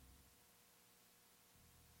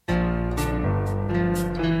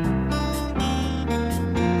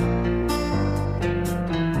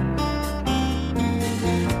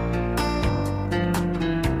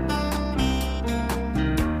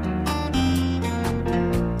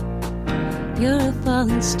You're a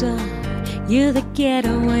falling star, you're the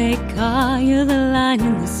getaway car, you're the line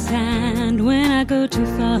in the sand when I go too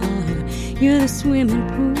far. You're the swimming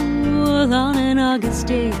pool on an August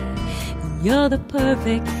day, and you're the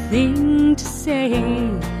perfect thing to say.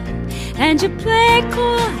 And you play it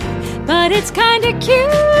coy, but it's kinda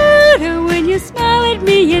cute. When you smile at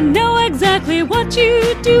me, you know exactly what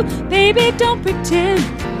you do. Baby, don't pretend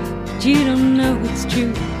that you don't know it's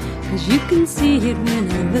true, 'cause you can see it when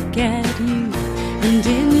I look at you. And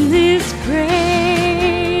in this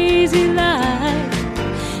crazy life,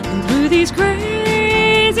 and through these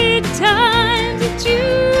crazy times, it's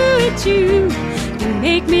you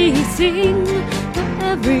make me sing your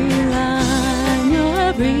every line, your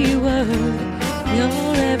every word,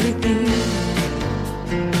 your everything.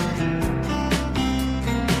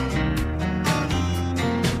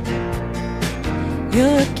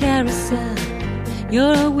 You're a carousel,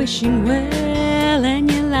 you're a wishing well, and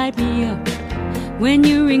you light me up when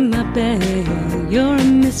you ring my bell. You're a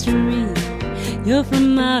mystery, you're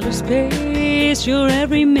from outer space, you're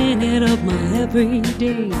every minute of my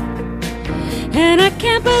everyday. And I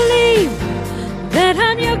can't believe that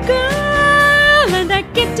I'm your girl, and I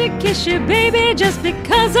get to kiss you, baby, just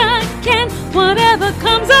because I can. Whatever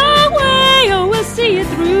comes our way, oh, we'll see it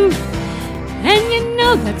through. And you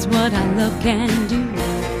know that's what our love can do.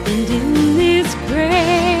 And in this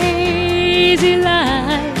crazy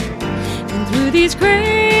life, and through these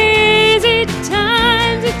crazy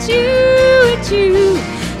times, it's you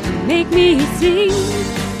make me sing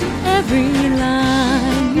your every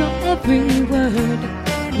line, your every word,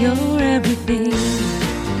 your everything.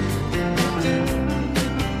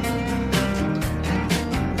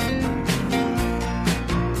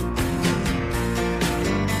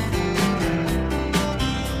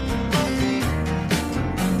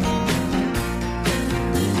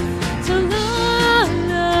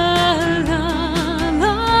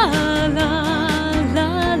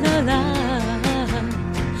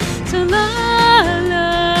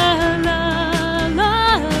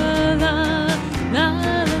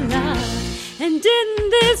 And in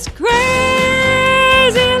this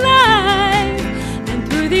crazy life, and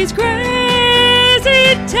through these crazy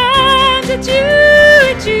times, it's you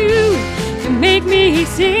make me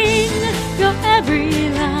sing your every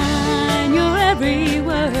line, your every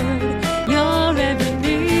word, your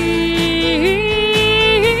everything,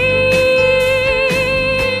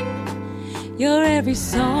 your every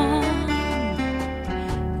song.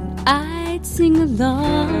 I'd sing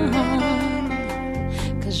along,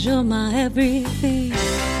 'cause you're my everything.